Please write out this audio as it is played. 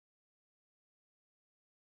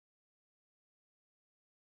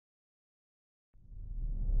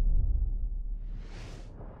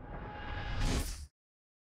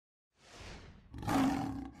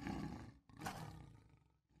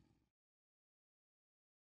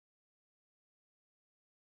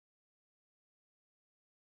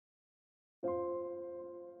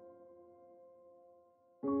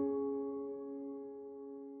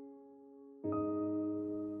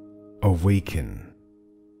Awaken.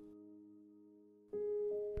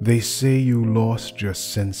 They say you lost your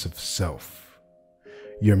sense of self,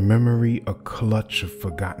 your memory a clutch of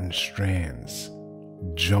forgotten strands,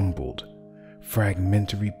 jumbled,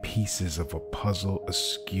 fragmentary pieces of a puzzle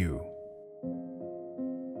askew.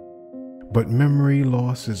 But memory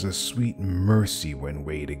loss is a sweet mercy when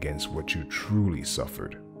weighed against what you truly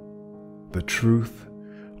suffered. The truth,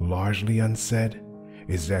 largely unsaid,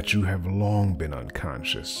 is that you have long been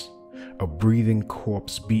unconscious, a breathing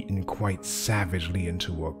corpse beaten quite savagely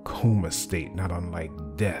into a coma state not unlike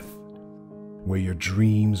death, where your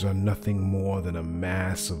dreams are nothing more than a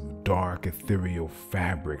mass of dark ethereal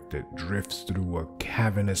fabric that drifts through a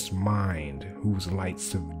cavernous mind whose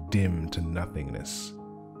lights have dimmed to nothingness.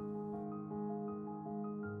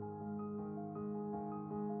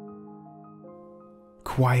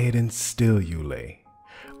 Quiet and still you lay,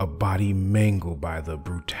 a body mangled by the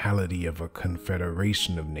brutality of a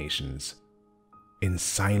confederation of nations. In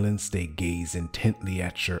silence they gaze intently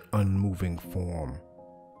at your unmoving form,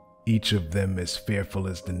 each of them as fearful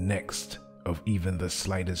as the next of even the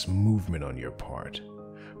slightest movement on your part,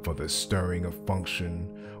 for the stirring of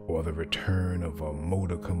function or the return of a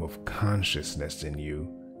modicum of consciousness in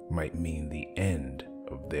you might mean the end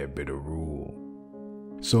of their bitter rule.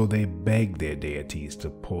 So they beg their deities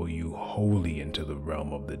to pull you wholly into the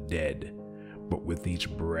realm of the dead, but with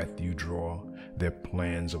each breath you draw, their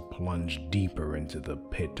plans are plunged deeper into the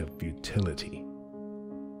pit of futility.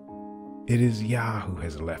 It is Yah who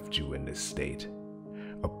has left you in this state,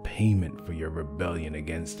 a payment for your rebellion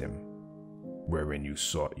against him, wherein you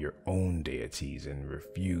sought your own deities and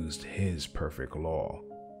refused his perfect law.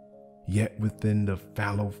 Yet within the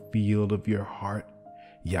fallow field of your heart,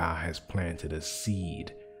 Yah has planted a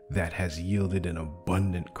seed that has yielded an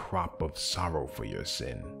abundant crop of sorrow for your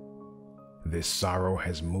sin. This sorrow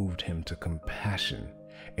has moved him to compassion,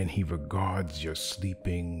 and he regards your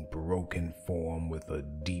sleeping, broken form with a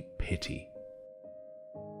deep pity.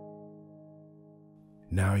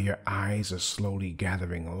 Now your eyes are slowly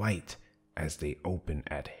gathering light as they open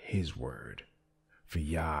at his word, for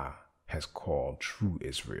Yah has called true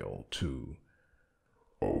Israel to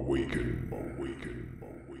Awaken, awaken,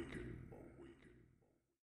 awaken, awaken.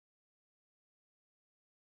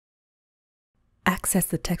 Access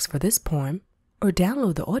the text for this poem or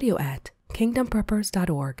download the audio at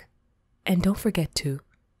kingdompreppers.org. And don't forget to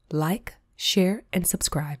like, share, and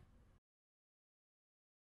subscribe.